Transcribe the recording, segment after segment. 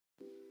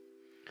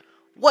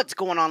What's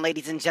going on,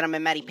 ladies and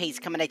gentlemen? Matty Pace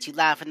coming at you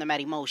live from the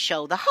Matty Mo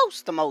Show, the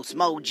host, the most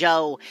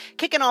mojo,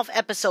 kicking off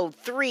episode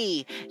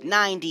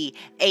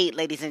 398,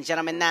 ladies and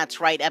gentlemen. That's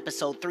right,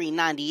 episode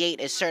 398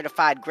 is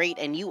certified great,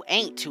 and you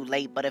ain't too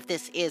late. But if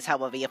this is,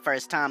 however, your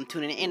first time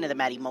tuning into the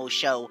Matty Mo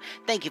Show,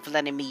 thank you for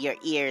lending me your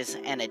ears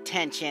and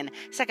attention.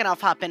 Second off,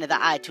 hop into the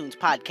iTunes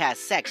podcast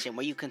section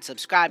where you can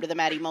subscribe to the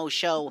Matty Mo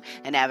Show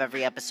and have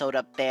every episode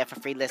up there for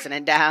free listen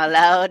and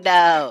download.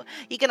 No.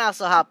 You can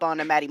also hop on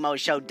to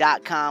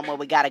MattyMoShow.com where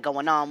we got it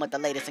going on with the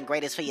latest and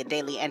greatest for your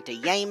daily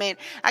entertainment.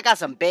 I got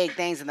some big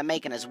things in the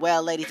making as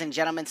well, ladies and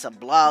gentlemen, some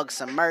blogs,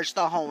 some merch,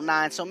 the whole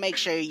nine, so make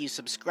sure you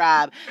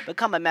subscribe,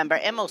 become a member,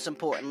 and most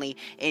importantly,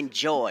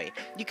 enjoy.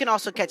 You can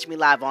also catch me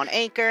live on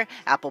Anchor,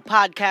 Apple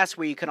Podcasts,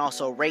 where you can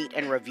also rate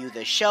and review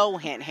the show,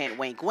 hint, hint,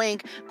 wink,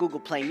 wink, Google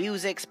Play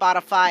Music,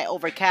 Spotify,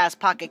 Overcast,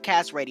 Pocket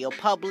Cast, Radio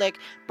Public,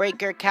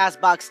 Breaker,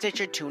 Castbox,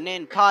 Stitcher,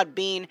 TuneIn,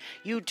 Podbean,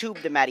 YouTube,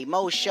 The Matty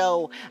Mo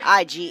Show,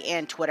 IG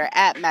and Twitter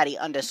at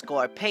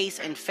Matty_Pace,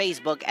 and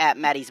Facebook at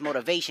Matty's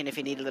Motivation if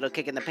you need a little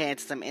kick in the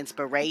pants, some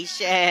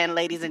inspiration,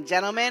 ladies and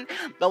gentlemen.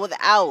 But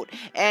without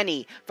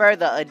any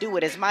further ado,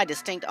 it is my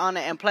distinct honor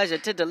and pleasure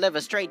to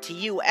deliver straight to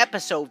you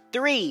episode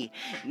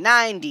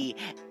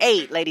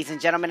 398, ladies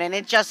and gentlemen, and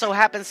it just so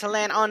happens to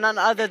land on none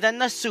other than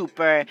the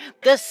super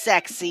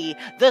sexy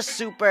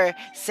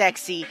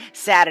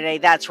Saturday.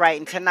 That's right,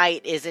 and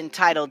tonight is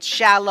entitled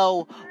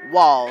Shallow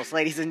Walls,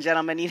 ladies and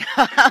gentlemen. You know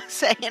what I'm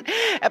saying?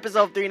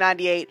 Episode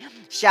 398,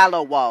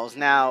 Shallow Walls.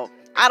 Now,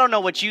 I don't know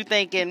what you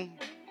thinking,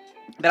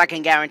 but I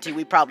can guarantee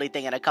we probably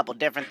thinking a couple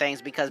different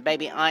things because,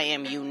 baby, I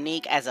am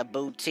unique as a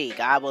boutique.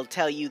 I will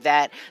tell you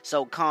that,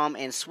 so calm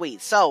and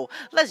sweet. So,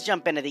 let's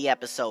jump into the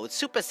episode.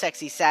 Super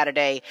Sexy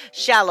Saturday,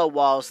 Shallow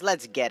Walls,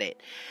 let's get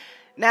it.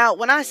 Now,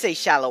 when I say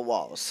shallow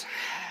walls,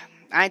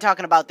 I ain't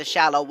talking about the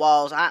shallow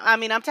walls. I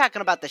mean, I'm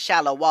talking about the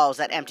shallow walls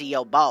that empty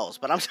your balls,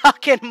 but I'm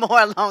talking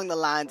more along the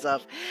lines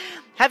of,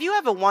 have you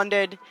ever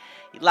wondered,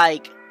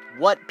 like,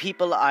 what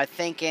people are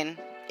thinking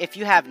if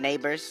you have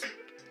neighbors?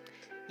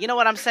 You know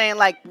what I'm saying?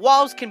 Like,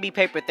 walls can be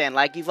paper thin.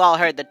 Like, you've all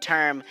heard the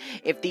term,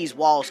 if these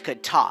walls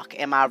could talk.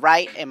 Am I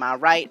right? Am I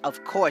right?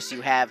 Of course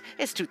you have.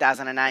 It's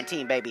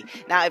 2019, baby.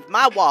 Now, if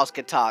my walls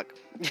could talk,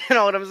 you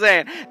know what I'm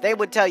saying? They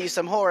would tell you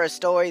some horror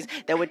stories.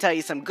 They would tell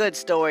you some good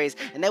stories.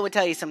 And they would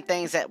tell you some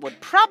things that would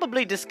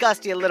probably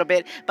disgust you a little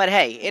bit. But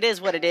hey, it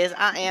is what it is.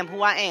 I am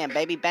who I am,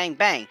 baby. Bang,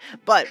 bang.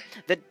 But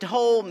the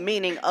whole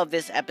meaning of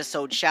this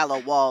episode,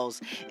 Shallow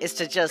Walls, is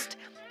to just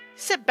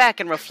sit back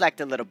and reflect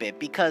a little bit,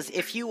 because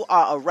if you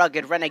are a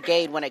rugged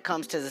renegade when it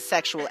comes to the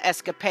sexual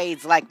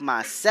escapades like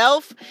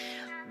myself,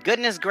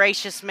 goodness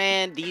gracious,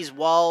 man, these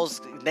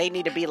walls, they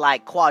need to be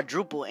like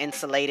quadruple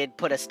insulated.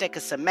 Put a stick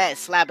of cement,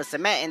 slab of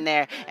cement in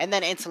there, and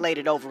then insulate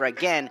it over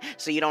again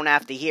so you don't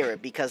have to hear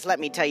it. Because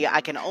let me tell you,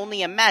 I can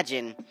only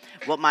imagine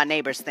what my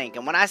neighbors think.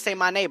 And when I say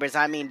my neighbors,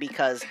 I mean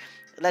because,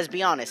 let's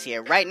be honest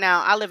here. Right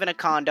now, I live in a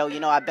condo.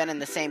 You know, I've been in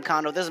the same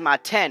condo. This is my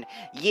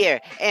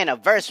 10-year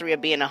anniversary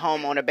of being a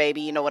homeowner,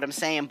 baby. You know what I'm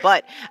saying?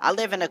 But I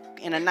live in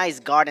a nice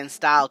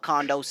garden-style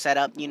condo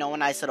setup. You know, a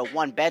nice little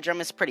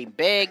one-bedroom. It's pretty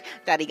big.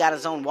 Daddy got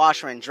his own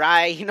washer and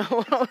dryer. You know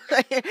what I'm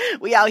saying?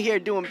 We out here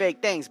doing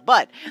big things.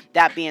 But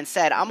that being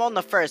said, I'm on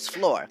the first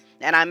floor.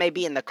 And I may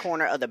be in the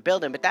corner of the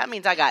building, but that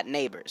means I got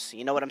neighbors.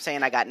 You know what I'm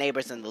saying? I got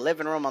neighbors in the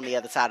living room on the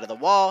other side of the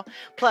wall.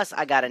 Plus,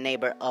 I got a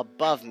neighbor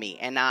above me.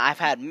 And now I've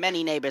had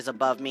many neighbors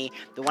above me.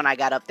 The one I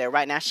got up there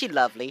right now, she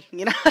lovely.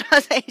 You know what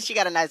I'm saying? She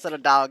got a nice little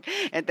dog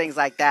and things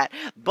like that.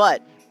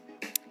 But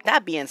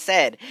that being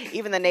said,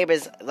 even the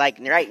neighbors like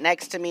right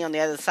next to me on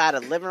the other side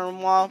of the living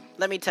room wall,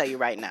 let me tell you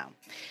right now,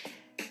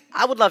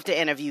 I would love to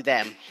interview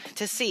them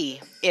to see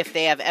if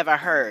they have ever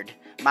heard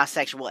my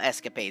sexual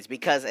escapades,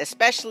 because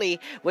especially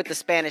with the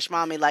Spanish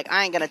mommy, like,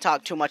 I ain't gonna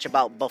talk too much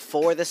about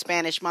before the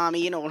Spanish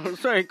mommy, you know what I'm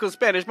saying, because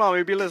Spanish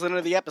mommy be listening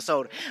to the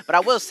episode, but I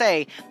will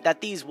say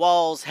that these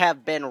walls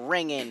have been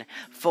ringing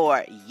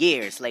for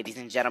years, ladies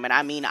and gentlemen.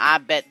 I mean, I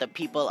bet the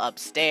people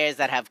upstairs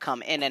that have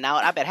come in and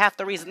out, I bet half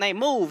the reason they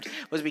moved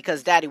was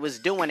because daddy was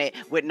doing it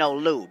with no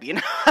lube, you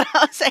know what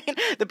I'm saying?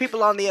 The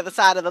people on the other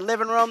side of the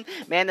living room,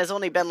 man, there's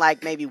only been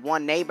like maybe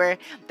one neighbor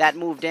that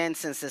moved in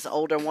since this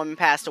older woman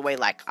passed away,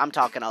 like, I'm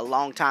talking a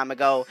long time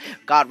ago,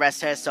 God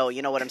rest her, so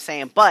you know what I'm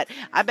saying. But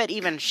I bet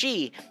even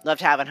she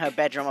loved having her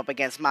bedroom up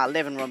against my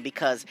living room,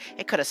 because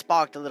it could have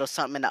sparked a little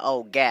something in the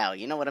old gal,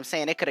 you know what I'm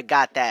saying. It could have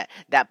got that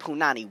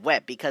punani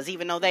wet, because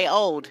even though they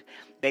old,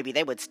 baby,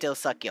 they would still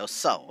suck your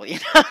soul, you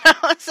know what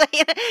I'm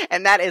saying?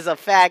 And that is a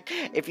fact.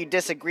 If you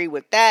disagree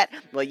with that,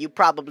 well, you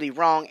probably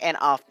wrong and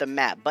off the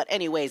map. But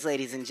anyways,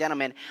 ladies and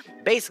gentlemen,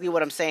 basically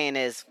what I'm saying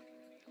is,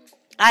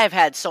 I have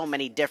had so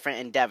many different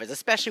endeavors,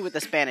 especially with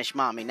the Spanish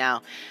mommy.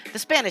 Now, the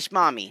Spanish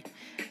mommy,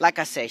 like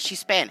I said, she's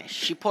Spanish,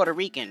 she's Puerto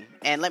Rican,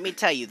 and let me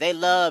tell you, they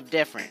love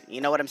different. You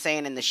know what I'm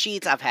saying? In the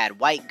sheets, I've had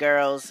white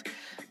girls,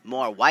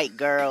 more white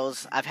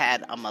girls. I've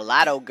had a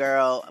mulatto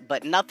girl,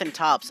 but nothing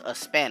tops a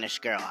Spanish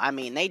girl. I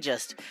mean, they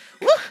just,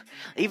 woo,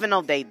 even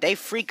though they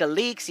freak a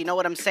leaks, you know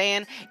what I'm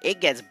saying? It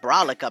gets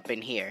brolic up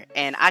in here.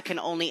 And I can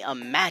only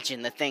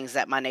imagine the things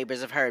that my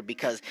neighbors have heard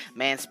because,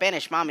 man,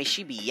 Spanish mommy,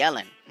 she be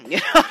yelling. You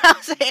know what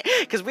I'm saying?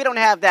 Because we don't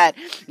have that,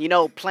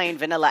 plain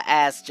vanilla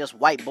ass, just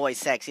white boy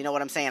sex. You know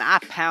what I'm saying? I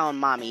pound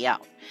mommy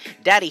out.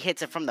 Daddy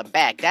hits it from the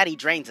back. Daddy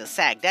drains a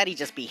sack. Daddy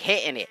just be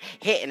hitting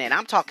it.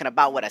 I'm talking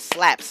about with a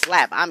slap.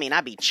 I mean,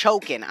 I be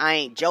choking. I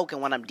ain't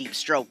joking when I'm deep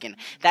stroking.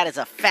 That is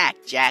a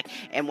fact, Jack.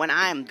 And when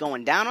I am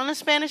going down on a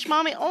Spanish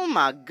mommy, oh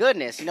my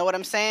goodness. You know what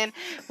I'm saying?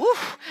 Woo,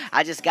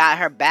 I just got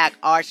her back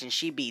arched and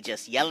she be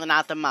just yelling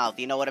out the mouth.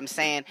 You know what I'm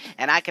saying?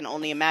 And I can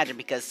only imagine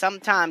because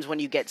sometimes when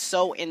you get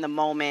so in the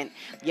moment,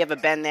 you ever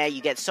been there,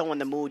 you get so in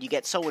the mood, you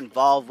get so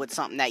involved with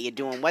something that you're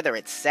doing, whether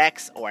it's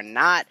sex or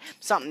not,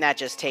 something that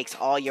just takes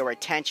all your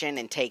attention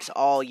and takes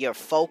all your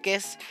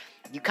focus,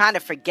 you kind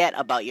of forget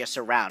about your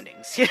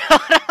surroundings. You know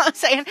what I'm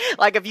saying?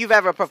 Like if you've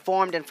ever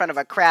performed in front of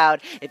a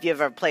crowd, if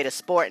you've ever played a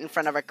sport in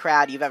front of a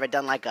crowd, you've ever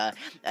done like a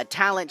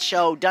talent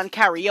show, done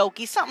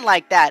karaoke, something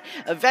like that,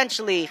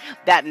 eventually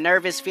that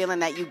nervous feeling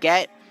that you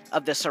get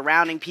of the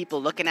surrounding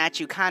people looking at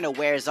you kind of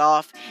wears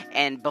off,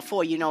 and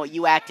before you know it,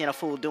 you acting a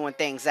fool doing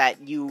things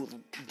that you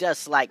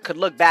just like could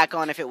look back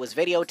on if it was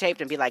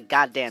videotaped and be like,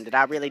 God damn, did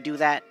I really do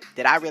that?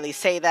 Did I really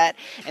say that?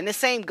 And the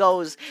same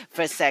goes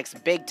for sex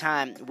big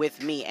time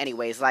with me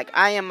anyways. Like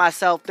I am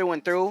myself through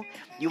and through.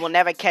 You will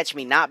never catch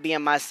me not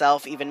being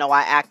myself, even though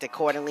I act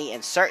accordingly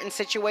in certain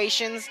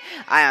situations.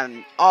 I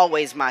am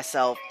always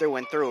myself through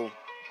and through.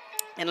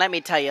 And let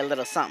me tell you a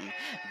little something.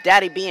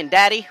 Daddy being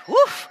daddy,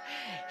 woof,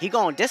 he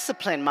gonna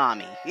discipline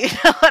mommy. You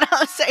know what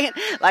I'm saying?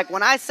 Like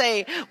when I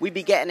say we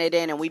be getting it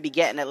in and we be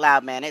getting it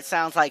loud, man, it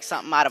sounds like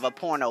something out of a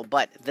porno,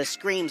 but the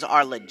screams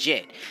are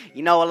legit.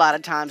 You know, a lot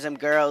of times them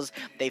girls,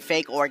 they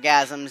fake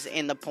orgasms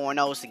in the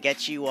pornos to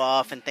get you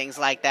off and things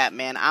like that,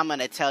 man. I'm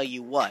gonna tell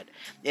you what,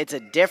 it's a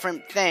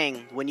different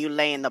thing when you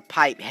lay in the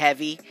pipe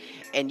heavy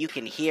and you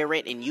can hear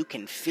it and you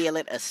can feel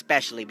it,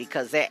 especially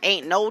because there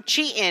ain't no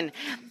cheating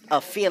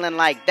a feeling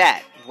like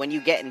that when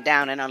you getting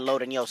down and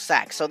unloading your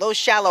sack. So those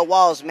shallow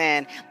walls,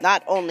 man,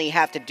 not only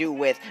have to do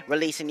with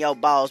releasing your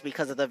balls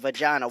because of the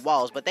vagina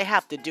walls, but they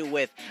have to do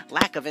with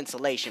lack of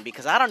insulation.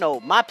 Because I don't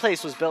know, my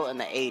place was built in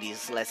the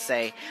 80s, let's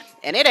say,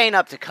 and it ain't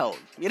up to code.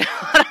 You know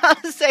what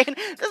I'm saying?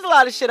 There's a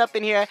lot of shit up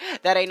in here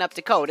that ain't up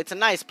to code. It's a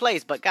nice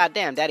place, but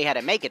goddamn, daddy had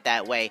to make it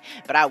that way.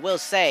 But I will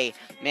say,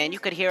 man, you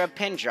could hear a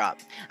pin drop.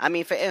 I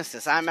mean, for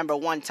instance, I remember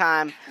one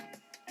time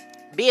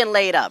being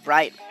laid up,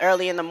 right?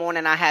 Early in the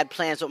morning, I had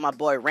plans with my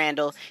boy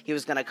Randall. He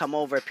was going to come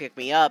over, pick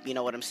me up, you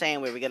know what I'm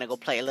saying? We were going to go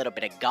play a little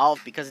bit of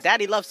golf because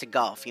daddy loves to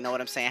golf, you know what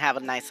I'm saying? Have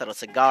a nice little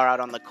cigar out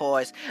on the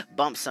course,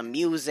 bump some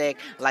music,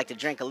 like to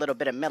drink a little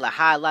bit of Miller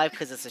High Life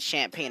because it's a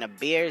champagne of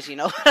beers, you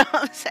know what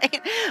I'm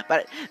saying?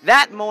 But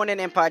that morning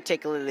in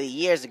particularly,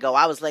 years ago,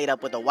 I was laid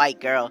up with a white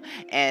girl,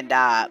 and,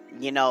 I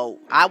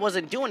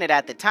wasn't doing it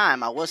at the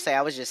time. I will say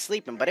I was just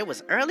sleeping, but it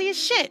was early as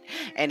shit.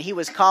 And he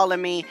was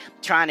calling me,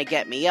 trying to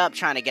get me up,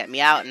 trying to get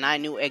me out, and I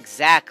knew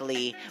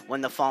exactly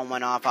when the phone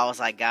went off. I was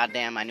like, God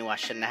damn, I knew I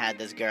shouldn't have had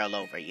this girl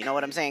over. You know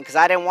what I'm saying? Because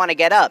I didn't want to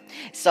get up.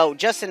 So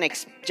just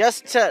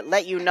to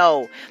let you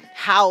know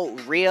how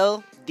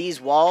real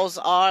these walls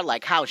are,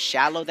 like how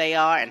shallow they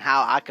are, and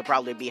how I could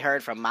probably be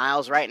heard from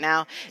miles right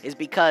now, is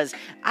because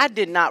I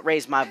did not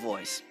raise my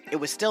voice. It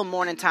was still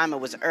morning time. It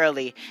was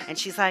early. And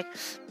she's like,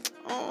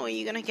 oh, are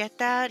you going to get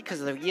that?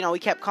 Because, we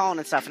kept calling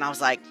and stuff. And I was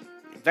like,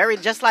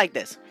 just like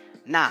this.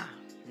 Nah,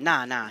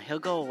 he'll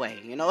go away.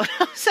 You know what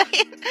I'm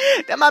saying?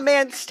 Then my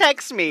man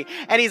texts me,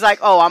 and he's like,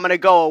 oh, I'm gonna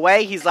go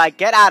away? He's like,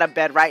 get out of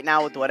bed right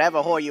now with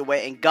whatever whore you're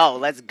with and go.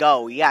 Let's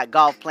go. You got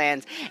golf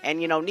plans. And,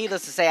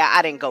 needless to say,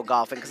 I didn't go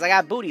golfing because I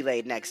got booty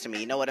laid next to me.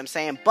 You know what I'm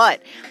saying?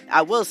 But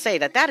I will say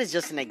that is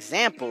just an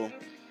example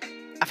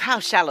of how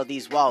shallow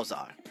these walls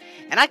are.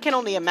 And I can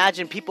only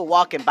imagine people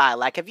walking by.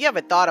 Like, have you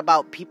ever thought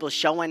about people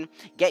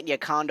getting your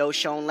condo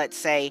shown, let's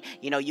say,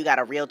 you got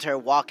a realtor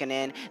walking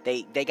in,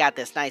 they got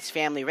this nice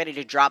family ready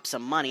to drop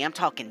some money. I'm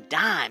talking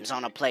dimes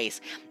on a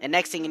place. And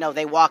next thing you know,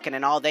 they walking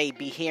and all they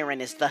be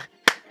hearing is the,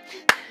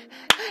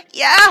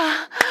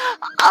 yeah,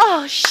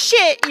 oh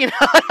shit, you know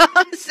what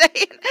I'm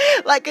saying?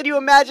 Like, can you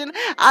imagine?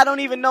 I don't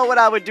even know what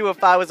I would do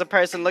if I was a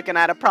person looking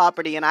at a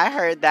property and I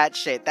heard that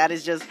shit. That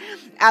is just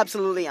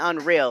absolutely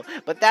unreal.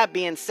 But that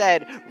being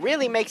said,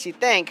 really makes you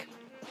think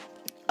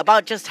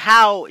about just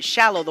how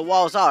shallow the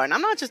walls are. And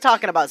I'm not just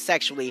talking about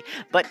sexually,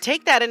 but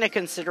take that into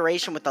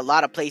consideration with a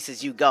lot of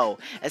places you go,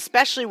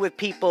 especially with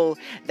people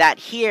that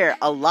hear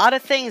a lot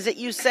of things that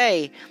you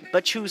say,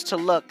 but choose to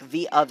look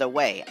the other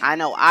way. I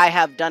know I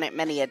have done it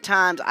many a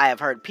times. I have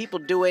heard people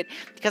do it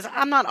because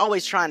I'm not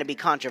always trying to be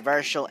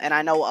controversial, and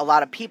I know a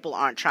lot of people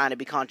aren't trying to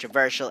be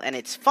controversial, and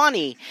it's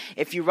funny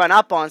if you run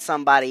up on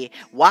somebody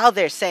while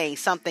they're saying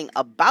something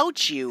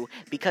about you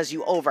because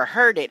you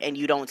overheard it and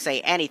you don't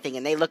say anything,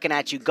 and they looking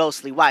at you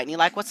ghostly white, and you're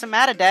like, what's the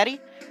matter, daddy?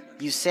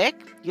 You sick?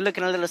 You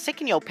looking a little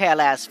sick in your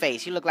pale ass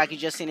face. You look like you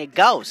just seen a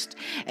ghost.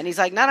 And he's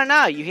like,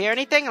 no. You hear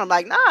anything? And I'm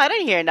like, no, I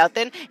didn't hear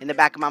nothing. In the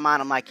back of my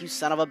mind, I'm like, you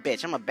son of a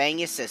bitch. I'm gonna bang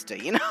your sister.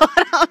 You know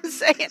what I'm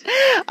saying?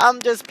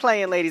 I'm just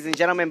playing, ladies and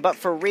gentlemen. But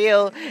for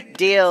real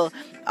deal,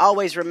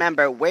 always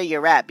remember where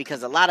you're at,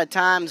 because a lot of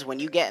times when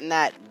you getting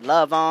that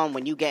love on,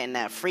 when you getting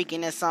that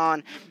freakiness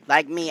on,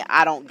 like me,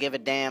 I don't give a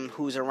damn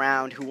who's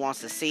around, who wants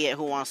to see it,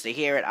 who wants to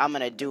hear it. I'm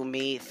gonna do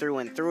me through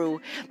and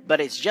through.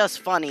 But it's just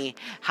funny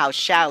how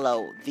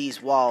shallow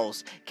these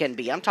walls can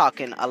be. I'm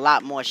talking a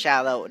lot more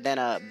shallow than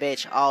a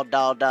bitch all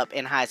dolled up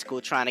in high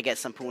school trying to get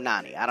some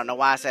punani. I don't know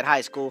why I said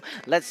high school.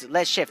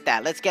 Let's shift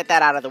that. Let's get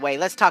that out of the way.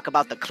 Let's talk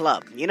about the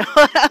club. You know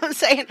what I'm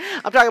saying?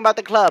 I'm talking about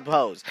the club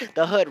hoes,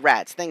 the hood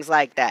rats, things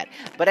like that.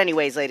 But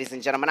anyways, ladies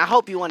and gentlemen, I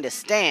hope you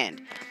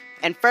understand.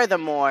 And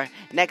furthermore,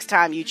 next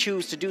time you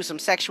choose to do some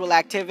sexual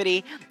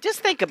activity, just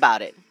think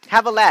about it.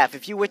 Have a laugh.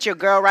 If you're with your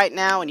girl right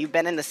now and you've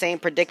been in the same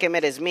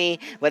predicament as me,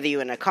 whether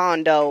you're in a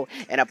condo,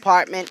 an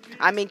apartment,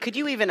 I mean, could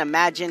you even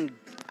imagine?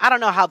 I don't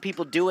know how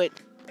people do it.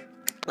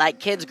 Like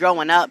kids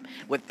growing up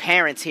with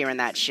parents hearing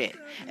that shit.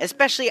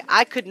 Especially,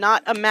 I could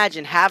not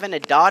imagine having a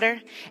daughter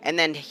and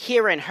then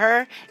hearing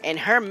her and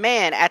her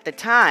man at the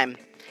time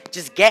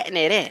just getting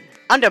it in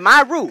under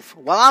my roof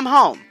while I'm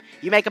home.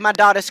 You making my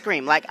daughter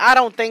scream. Like, I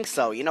don't think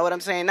so. You know what I'm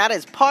saying? That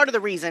is part of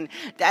the reason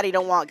daddy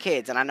don't want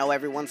kids. And I know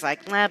everyone's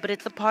like, nah, but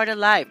it's a part of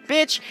life.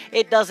 Bitch,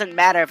 it doesn't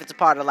matter if it's a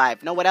part of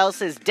life. Know what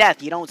else is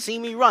death? You don't see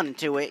me run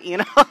to it. You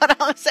know what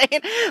I'm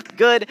saying?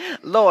 Good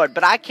Lord.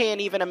 But I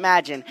can't even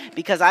imagine,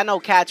 because I know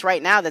cats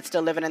right now that's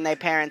still living in their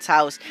parents'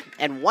 house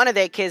and one of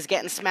their kids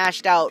getting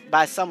smashed out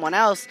by someone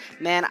else.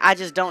 Man, I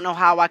just don't know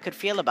how I could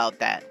feel about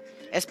that.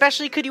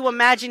 Especially, could you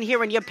imagine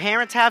hearing your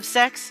parents have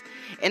sex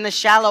in the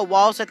shallow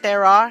walls that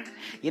there are?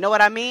 You know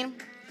what I mean?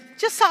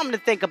 Just something to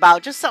think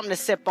about. Just something to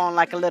sip on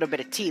like a little bit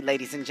of tea,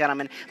 ladies and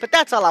gentlemen. But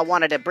that's all I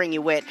wanted to bring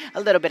you with.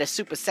 A little bit of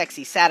super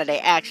sexy Saturday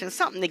action.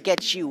 Something to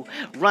get you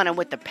running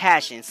with the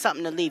passion.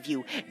 Something to leave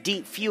you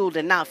deep fueled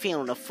and not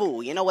feeling a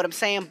fool. You know what I'm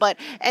saying? But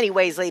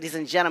anyways, ladies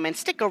and gentlemen,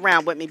 stick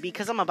around with me,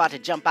 because I'm about to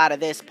jump out of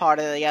this part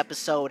of the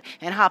episode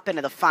and hop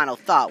into the final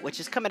thought, which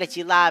is coming at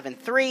you live in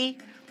 3,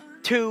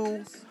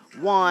 2,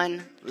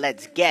 1,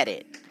 let's get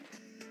it.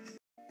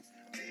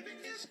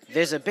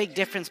 There's a big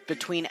difference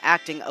between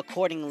acting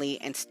accordingly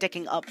and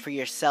sticking up for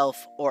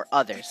yourself or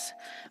others.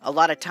 A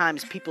lot of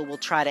times people will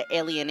try to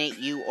alienate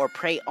you or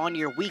prey on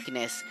your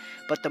weakness,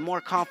 but the more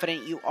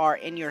confident you are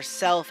in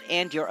yourself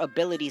and your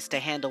abilities to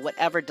handle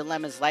whatever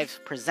dilemmas life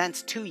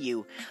presents to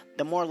you,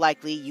 the more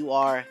likely you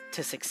are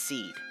to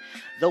succeed.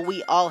 Though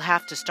we all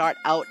have to start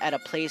out at a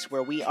place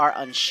where we are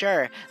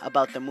unsure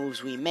about the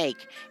moves we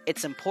make,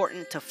 it's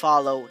important to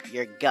follow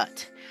your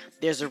gut.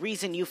 There's a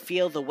reason you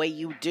feel the way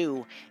you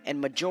do, and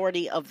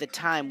majority of the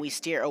time we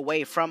steer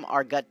away from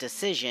our gut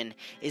decision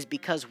is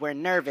because we're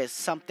nervous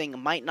something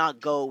might not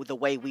go the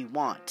way we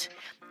want.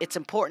 It's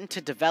important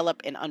to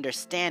develop an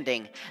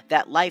understanding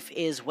that life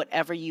is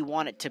whatever you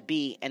want it to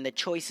be, and the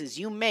choices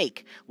you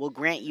make will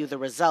grant you the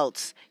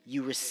results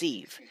you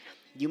receive.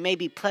 You may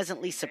be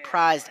pleasantly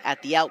surprised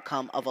at the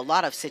outcome of a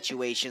lot of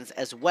situations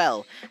as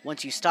well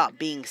once you stop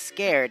being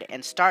scared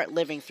and start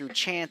living through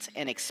chance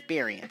and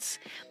experience.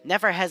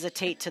 Never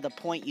hesitate to the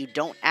point you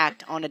don't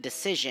act on a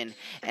decision,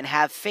 and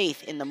have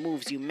faith in the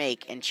moves you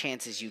make and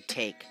chances you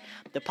take.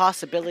 The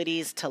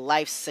possibilities to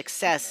life's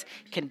success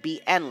can be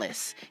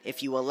endless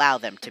if you allow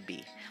them to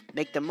be.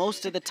 Make the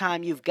most of the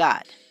time you've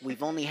got.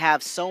 We've only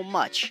have so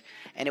much,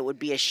 and it would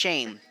be a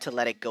shame to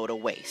let it go to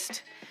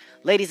waste.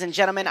 Ladies and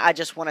gentlemen, I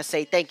just want to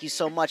say thank you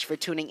so much for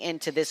tuning in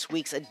to this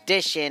week's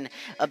edition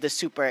of the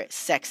Super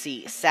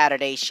Sexy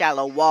Saturday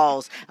Shallow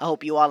Walls. I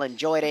hope you all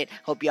enjoyed it.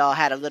 Hope you all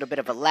had a little bit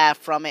of a laugh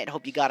from it.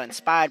 Hope you got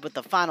inspired with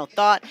the final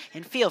thought.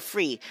 And feel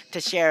free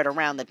to share it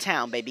around the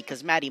town, baby,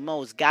 because Matty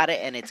Mo's got it,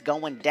 and it's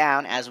going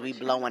down as we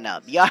blowing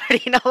up. You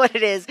already know what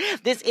it is.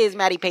 This is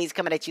Matty Pace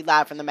coming at you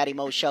live from the Matty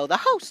Mo Show. The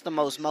host, the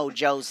most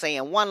mojo,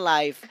 saying one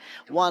life,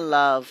 one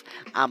love.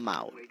 I'm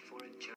out.